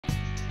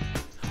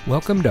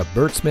Welcome to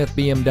Bert Smith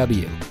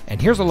BMW,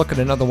 and here's a look at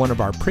another one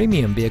of our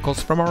premium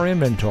vehicles from our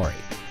inventory,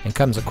 and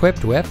comes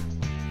equipped with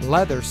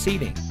leather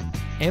seating,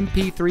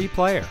 MP3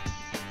 player,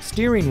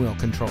 steering wheel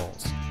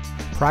controls,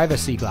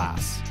 privacy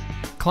glass,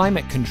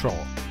 climate control,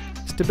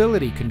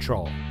 stability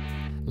control,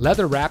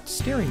 leather wrapped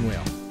steering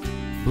wheel,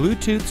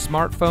 Bluetooth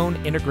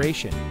smartphone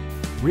integration,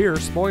 rear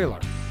spoiler,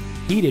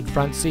 heated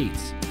front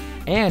seats,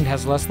 and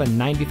has less than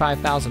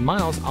 95,000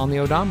 miles on the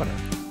odometer.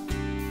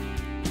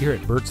 Here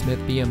at Bert Smith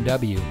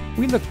BMW,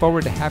 we look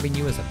forward to having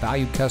you as a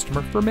valued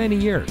customer for many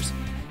years.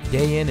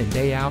 Day in and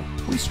day out,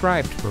 we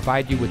strive to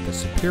provide you with the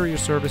superior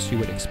service you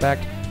would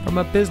expect from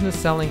a business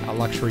selling a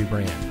luxury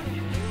brand.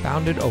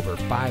 Founded over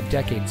 5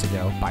 decades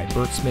ago by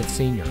Bert Smith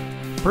Sr.,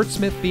 Bert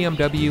Smith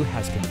BMW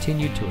has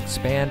continued to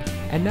expand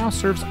and now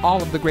serves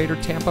all of the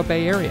greater Tampa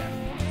Bay area.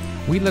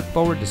 We look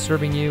forward to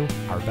serving you,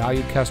 our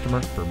valued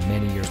customer, for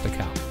many years to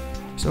come.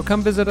 So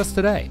come visit us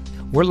today.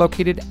 We're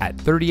located at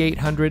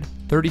 3800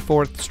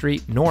 34th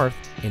Street North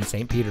in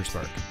St.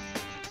 Petersburg.